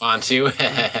can it. jump onto.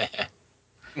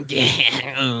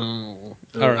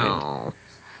 All right.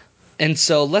 And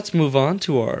so let's move on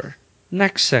to our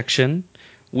next section,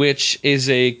 which is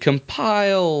a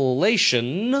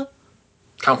compilation.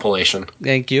 Compilation.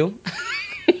 Thank you.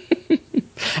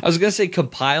 I was going to say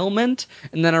compilement,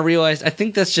 and then I realized I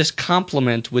think that's just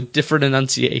compliment with different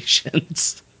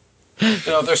enunciations.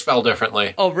 No, they're spelled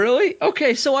differently. Oh, really?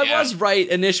 Okay, so I was right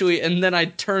initially, and then I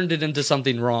turned it into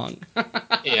something wrong.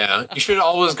 Yeah, you should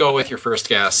always go with your first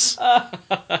guess.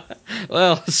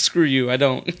 Well, screw you, I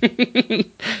don't.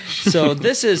 So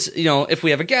this is, if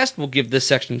we have a guest, we'll give this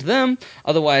section to them.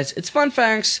 Otherwise, it's fun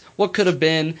facts, what could have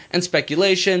been, and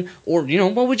speculation, or,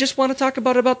 what we just want to talk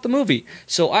about the movie.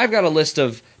 So I've got a list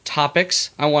of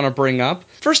topics I want to bring up.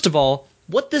 First of all,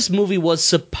 what this movie was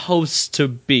supposed to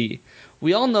be.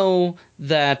 We all know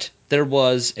that there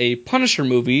was a Punisher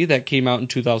movie that came out in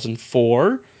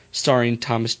 2004, starring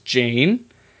Thomas Jane.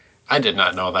 I did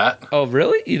not know that. Oh,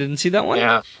 really? You didn't see that one?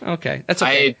 Yeah. Okay, that's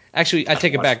okay. Actually, I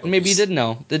take it back. Maybe you did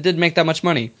know. It did make that much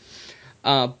money.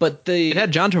 But it had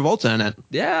John Travolta in it.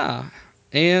 Yeah.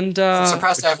 And I'm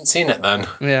surprised I haven't seen it then.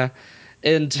 Yeah.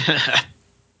 And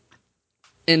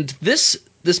and this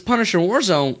Punisher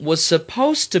Warzone was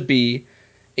supposed to be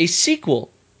a sequel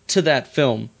to that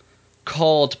film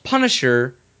called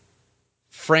Punisher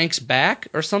Frank's Back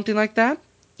or something like that.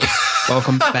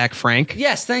 Welcome back, Frank.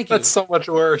 Yes, thank you. That's so much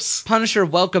worse. Punisher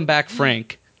Welcome Back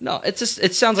Frank. No, it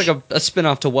sounds like a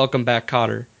spin-off to Welcome Back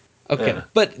Kotter. Okay, yeah.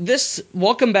 But this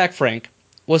Welcome Back Frank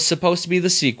was supposed to be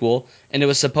the sequel, and it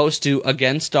was supposed to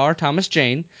again star Thomas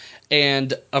Jane,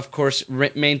 and of course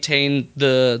maintain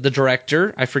the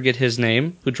director, I forget his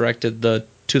name, who directed the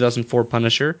 2004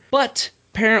 Punisher. But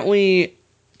apparently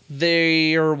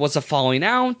there was a falling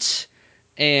out,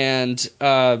 and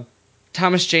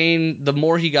Thomas Jane, the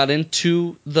more he got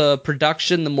into the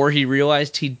production, the more he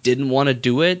realized he didn't want to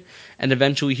do it, and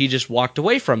eventually he just walked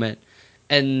away from it.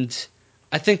 And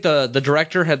I think the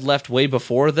director had left way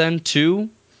before then, too,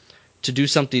 to do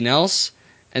something else,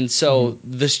 and so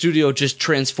the studio just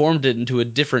transformed it into a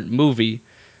different movie.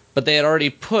 But they had already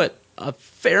put a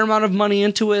fair amount of money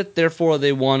into it, therefore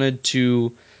they wanted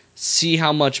to see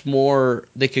how much more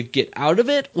they could get out of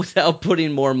it without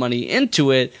putting more money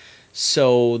into it.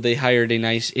 So they hired a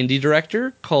nice indie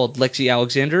director called Lexi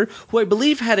Alexander, who I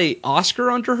believe had an Oscar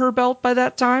under her belt by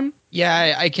that time.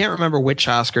 Yeah, I can't remember which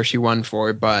Oscar she won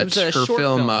for, but her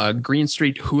film Green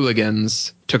Street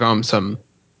Hooligans took home some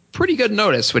pretty good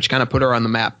notice, which kind of put her on the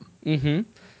map. Mm-hmm.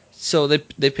 So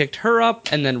they picked her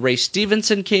up, and then Ray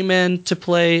Stevenson came in to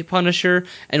play Punisher,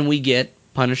 and we get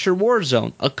Punisher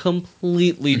Warzone, a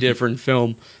completely different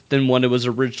film than what it was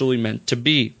originally meant to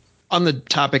be. On the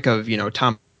topic of,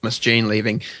 Thomas Jane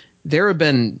leaving, there have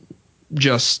been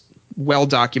just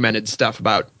well-documented stuff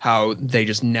about how they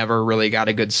just never really got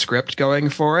a good script going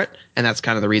for it, and that's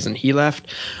kind of the reason he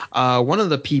left. One of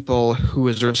the people who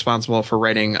was responsible for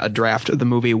writing a draft of the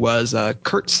movie was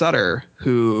Kurt Sutter,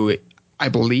 who I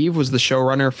believe was the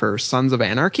showrunner for Sons of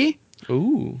Anarchy.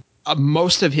 Ooh.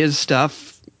 Most of his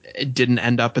stuff didn't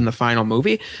end up in the final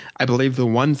movie. I believe the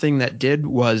one thing that did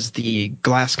was the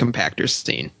glass compactor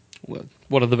scene.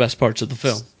 One of the best parts of the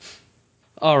film.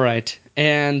 All right.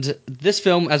 And this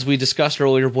film, as we discussed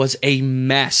earlier, was a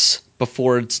mess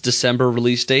before its December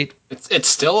release date. It's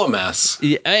still a mess.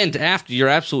 Yeah, and after, you're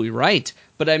absolutely right.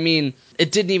 But I mean,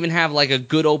 it didn't even have like a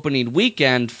good opening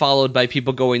weekend followed by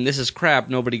people going, this is crap,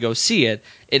 nobody go see it.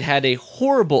 It had a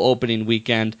horrible opening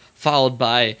weekend followed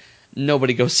by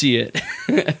nobody go see it.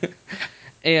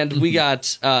 And we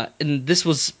got, and this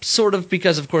was sort of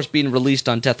because, of course, being released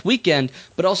on Death Weekend,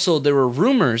 but also there were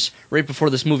rumors right before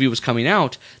this movie was coming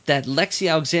out that Lexi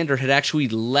Alexander had actually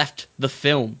left the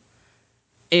film.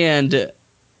 And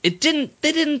they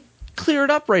didn't clear it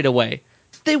up right away.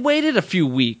 They waited a few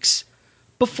weeks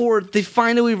before they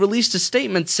finally released a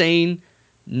statement saying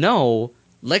no,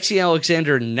 Lexi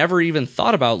Alexander never even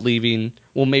thought about leaving.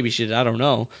 Well, maybe she did, I don't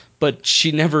know. But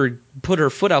she never put her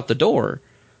foot out the door.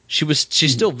 She's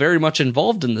still very much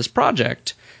involved in this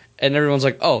project. And everyone's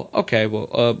like, oh, okay,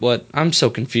 well, what? I'm so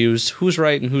confused. Who's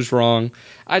right and who's wrong?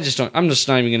 I'm just not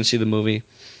even going to see the movie.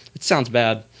 It sounds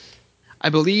bad. I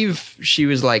believe she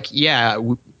was like, yeah,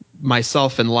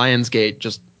 myself and Lionsgate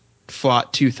just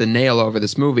fought tooth and nail over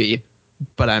this movie,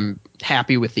 but I'm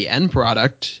happy with the end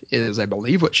product, is I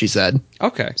believe what she said.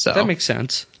 Okay, so that makes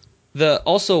sense.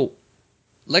 Also,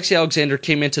 Lexi Alexander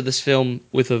came into this film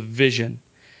with a vision.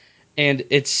 And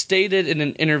it's stated in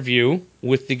an interview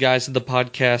with the guys of the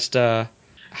podcast,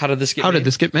 How Did This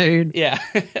Get Made? Yeah.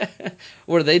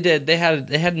 Where they had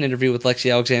an interview with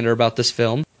Lexi Alexander about this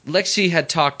film. Lexi had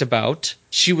talked about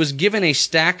she was given a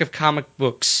stack of comic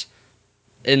books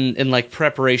in like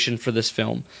preparation for this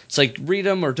film. It's like, read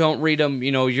them or don't read them,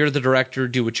 you're the director,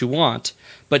 do what you want.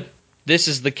 But this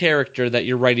is the character that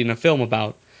you're writing a film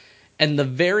about. And the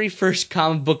very first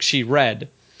comic book she read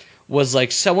was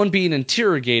like someone being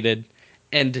interrogated,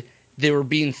 and they were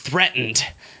being threatened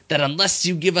that unless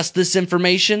you give us this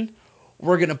information,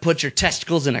 we're going to put your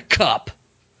testicles in a cup.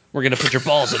 We're going to put your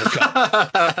balls in a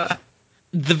cup.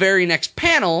 The very next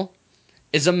panel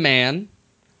is a man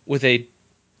with a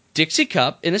Dixie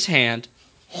cup in his hand,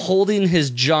 holding his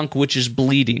junk, which is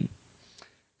bleeding.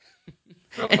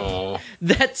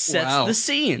 That sets the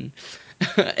scene.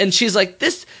 And she's like,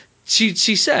 this,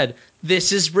 she said,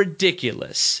 this is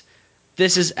ridiculous.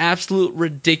 This is absolute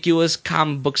ridiculous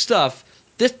comic book stuff.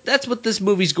 That's what this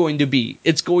movie's going to be.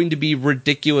 It's going to be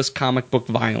ridiculous comic book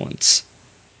violence.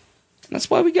 That's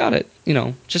why we got it.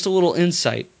 Just a little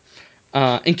insight.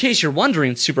 In case you're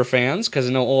wondering, super fans, because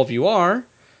I know all of you are,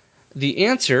 the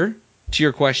answer to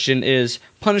your question is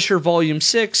Punisher Volume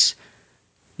 6,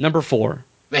 number 4.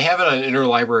 They have it on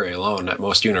interlibrary alone at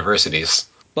most universities.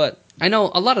 But I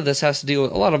know a lot of this has to do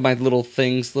with a lot of my little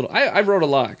things. I wrote a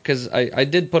lot because I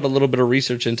did put a little bit of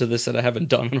research into this that I haven't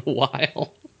done in a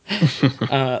while.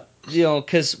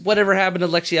 Because whatever happened to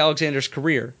Lexi Alexander's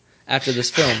career after this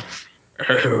film?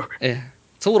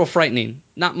 It's a little frightening.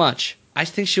 Not much. I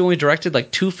think she only directed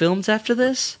like 2 films after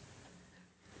this.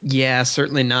 Yeah,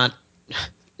 certainly not.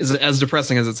 As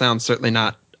depressing as it sounds, certainly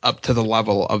not up to the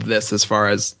level of this as far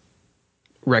as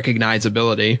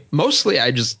recognizability. Mostly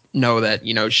I just know that,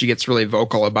 she gets really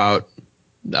vocal about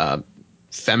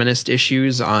feminist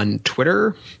issues on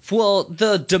Twitter. Well,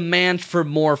 the demand for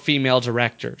more female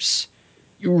directors.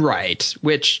 Right.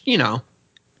 Which,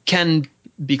 can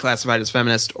be classified as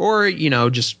feminist or,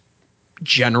 just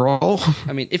general.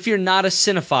 I mean, if you're not a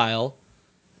cinephile,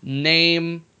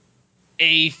 name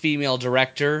a female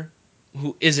director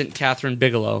who isn't Catherine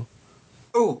Bigelow.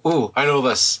 Ooh, I know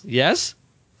this. Yes?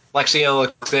 Lexi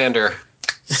Alexander.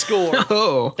 Score.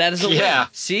 Oh, that is a win.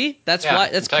 See, that's why.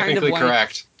 That's kind of why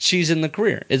correct. She's in the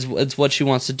career. It's what she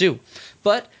wants to do.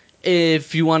 But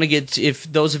if you want to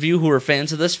if those of you who are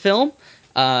fans of this film,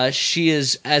 she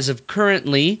is as of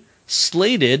currently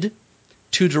slated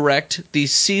to direct the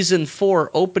season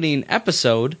 4 opening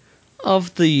episode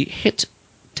of the hit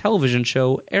television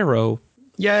show Arrow.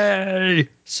 Yay!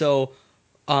 So.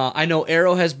 I know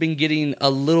Arrow has been getting a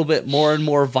little bit more and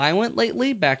more violent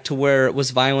lately, back to where it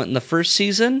was violent in the first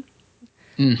season.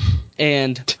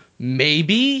 And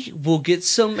maybe we'll get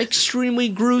some extremely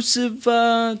gruesome,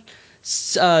 was it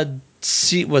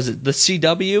the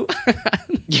CW?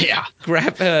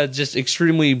 Yeah. Just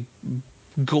extremely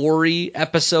gory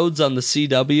episodes on the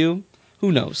CW.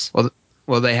 Who knows?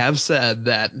 Well, they have said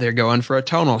that they're going for a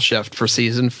tonal shift for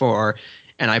season 4,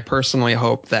 and I personally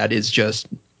hope that is just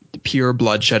pure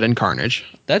bloodshed and carnage.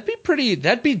 That'd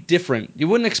be different. You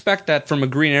wouldn't expect that from a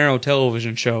Green Arrow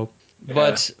television show. Yeah.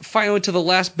 But finally, to the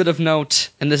last bit of note,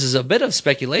 and this is a bit of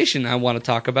speculation I want to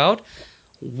talk about,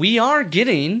 we are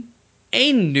getting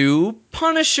a new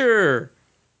Punisher.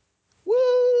 Woo!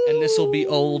 And this will be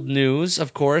old news,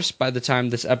 of course, by the time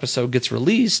this episode gets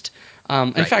released.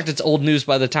 In fact, it's old news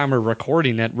by the time we're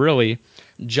recording it, really.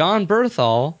 Jon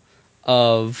Bernthal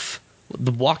of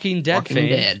The Walking Dead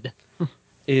fame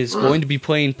is going to be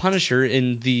playing Punisher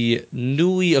in the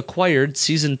newly acquired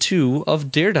season 2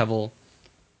 of Daredevil.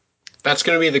 That's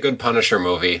going to be the good Punisher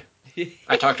movie.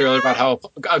 I talked earlier about how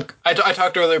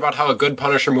a good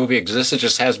Punisher movie exists. It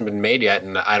just hasn't been made yet,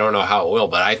 and I don't know how it will.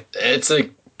 But it's a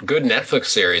good Netflix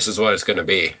series, is what it's going to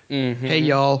be. Mm-hmm. Hey,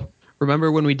 y'all!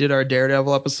 Remember when we did our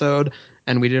Daredevil episode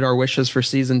and we did our wishes for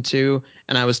season 2,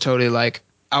 and I was totally like,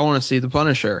 I want to see the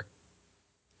Punisher.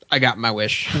 I got my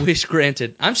wish. Wish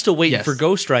granted. I'm still waiting for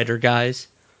Ghost Rider, guys.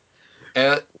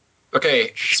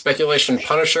 Okay, speculation.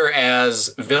 Punisher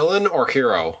as villain or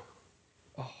hero?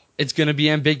 Oh, it's going to be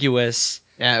ambiguous.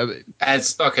 Yeah,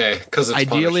 It's okay because it's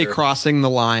ideally Punisher. crossing the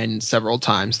line several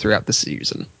times throughout the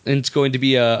season. And it's going to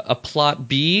be a plot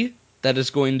B that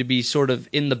is going to be sort of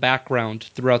in the background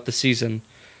throughout the season.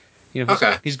 You know,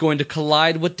 he's going to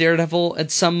collide with Daredevil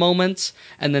at some moments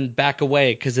and then back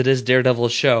away because it is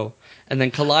Daredevil's show. And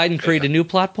then collide and create a new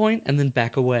plot point and then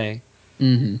back away.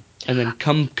 Mm-hmm. And then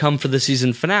come for the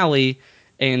season finale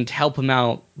and help him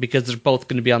out because they're both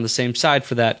going to be on the same side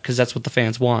for that because that's what the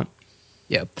fans want.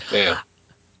 Yep. Yeah.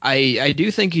 I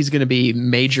do think he's going to be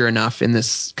major enough in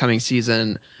this coming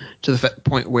season to the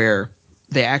point where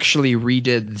they actually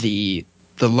redid the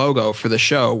logo for the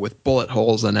show with bullet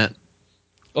holes in it.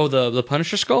 Oh, the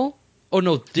Punisher skull? Oh,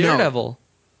 no, Daredevil. No.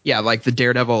 Yeah, like the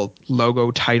Daredevil logo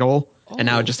title, and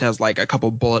now it just has like a couple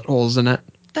bullet holes in it.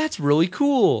 That's really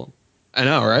cool. I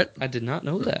know, right? I did not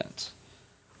know that.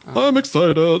 I'm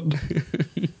excited.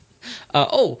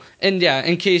 And yeah,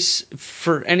 in case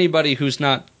for anybody who's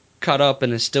not caught up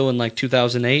and is still in like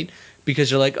 2008, because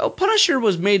you're like, oh, Punisher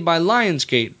was made by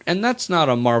Lionsgate, and that's not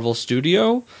a Marvel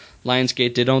studio.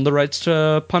 Lionsgate did own the rights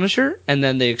to Punisher, and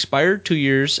then they expired 2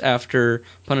 years after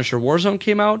Punisher Warzone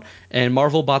came out, and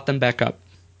Marvel bought them back up.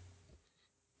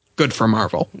 Good for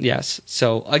Marvel. Yes.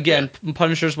 So, again,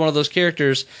 Punisher's one of those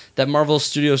characters that Marvel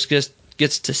Studios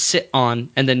gets to sit on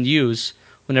and then use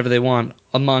whenever they want,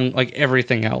 among like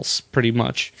everything else, pretty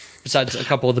much, besides a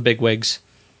couple of the big wigs.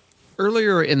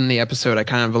 Earlier in the episode, I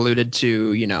kind of alluded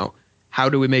to, you know, how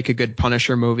do we make a good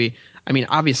Punisher movie? I mean,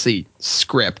 obviously,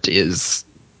 script is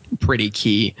pretty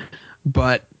key,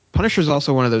 but Punisher is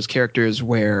also one of those characters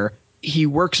where he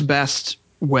works best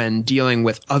when dealing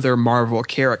with other Marvel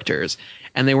characters,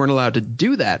 and they weren't allowed to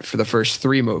do that for the first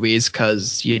 3 movies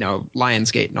because, you know,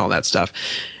 Lionsgate and all that stuff.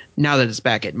 Now that it's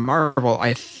back at Marvel,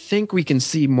 I think we can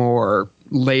see more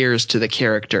layers to the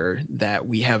character that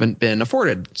we haven't been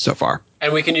afforded so far.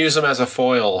 And we can use him as a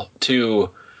foil to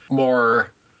more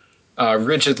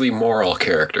rigidly moral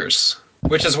characters,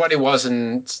 which is what he was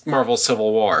in Marvel's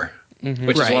Civil War,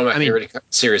 which is one of my favorite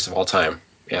series of all time.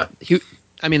 Yeah,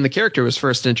 the character was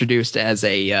first introduced as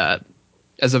a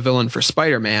villain for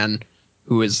Spider-Man,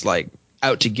 who is like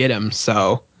out to get him.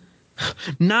 So,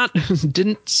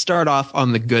 didn't start off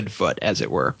on the good foot, as it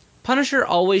were. Punisher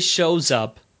always shows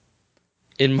up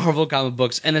in Marvel comic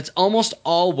books, and it's almost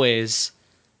always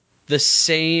the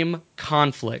same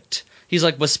conflict. He's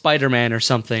like with Spider-Man or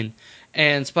something,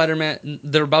 and Spider-Man,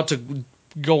 they're about to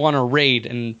go on a raid,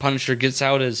 and Punisher gets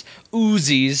out his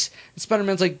Uzis, and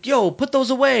Spider-Man's like, yo, put those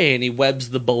away, and he webs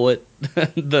the bullet,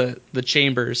 the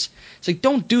chambers. It's like,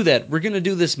 don't do that, we're gonna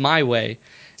do this my way.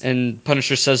 And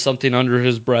Punisher says something under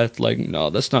his breath like,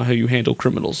 no, that's not how you handle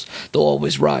criminals. They'll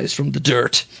always rise from the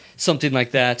dirt. Something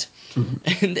like that.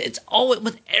 Mm-hmm. And it's always,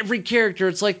 with every character,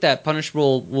 it's like that. Punisher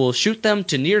will shoot them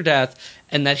to near death,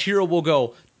 and that hero will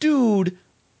go, dude,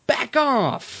 back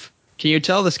off. Can you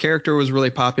tell this character was really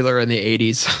popular in the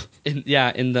 80s?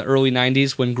 In the early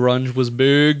 90s when grunge was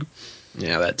big.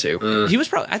 Yeah, that too. He was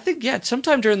probably, I think,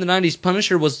 sometime during the 90s,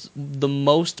 Punisher was the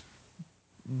most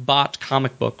bought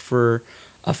comic book for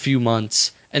a few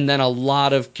months, and then a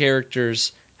lot of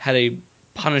characters had a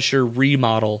Punisher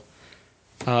remodel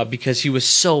because he was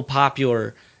so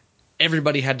popular.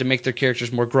 Everybody had to make their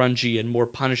characters more grungy and more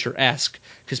Punisher-esque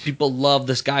because people love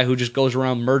this guy who just goes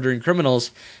around murdering criminals,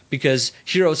 because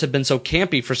heroes have been so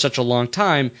campy for such a long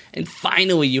time, and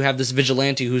finally you have this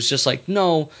vigilante who's just like,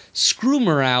 no, screw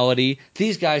morality,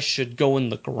 these guys should go in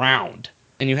the ground.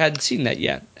 And you hadn't seen that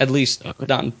yet, at least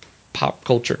not in pop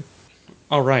culture.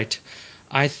 All right.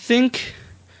 I think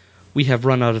we have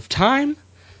run out of time,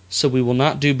 so we will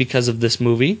not do because of this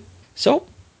movie. So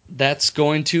that's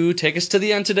going to take us to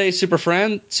the end today, super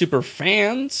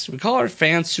fans. We call our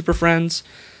fans super friends,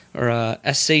 or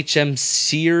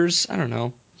SHMCers. I don't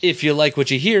know. If you like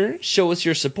what you hear, show us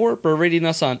your support by rating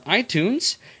us on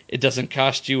iTunes. It doesn't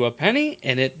cost you a penny,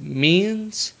 and it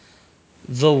means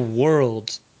the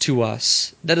world to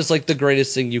us. That is like the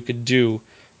greatest thing you could do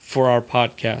for our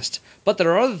podcast. But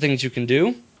there are other things you can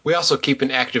do. We also keep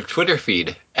an active Twitter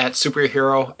feed at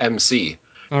SuperheroMC.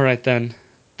 All right, then.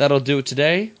 That'll do it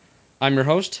today. I'm your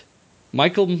host,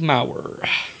 Michael Maurer.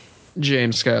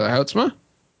 James Skylar Houtsma.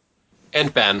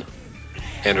 And Ben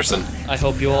Anderson. I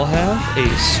hope you all have a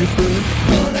super...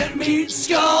 Bullet meets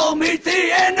skull, meet the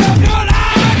end of your life.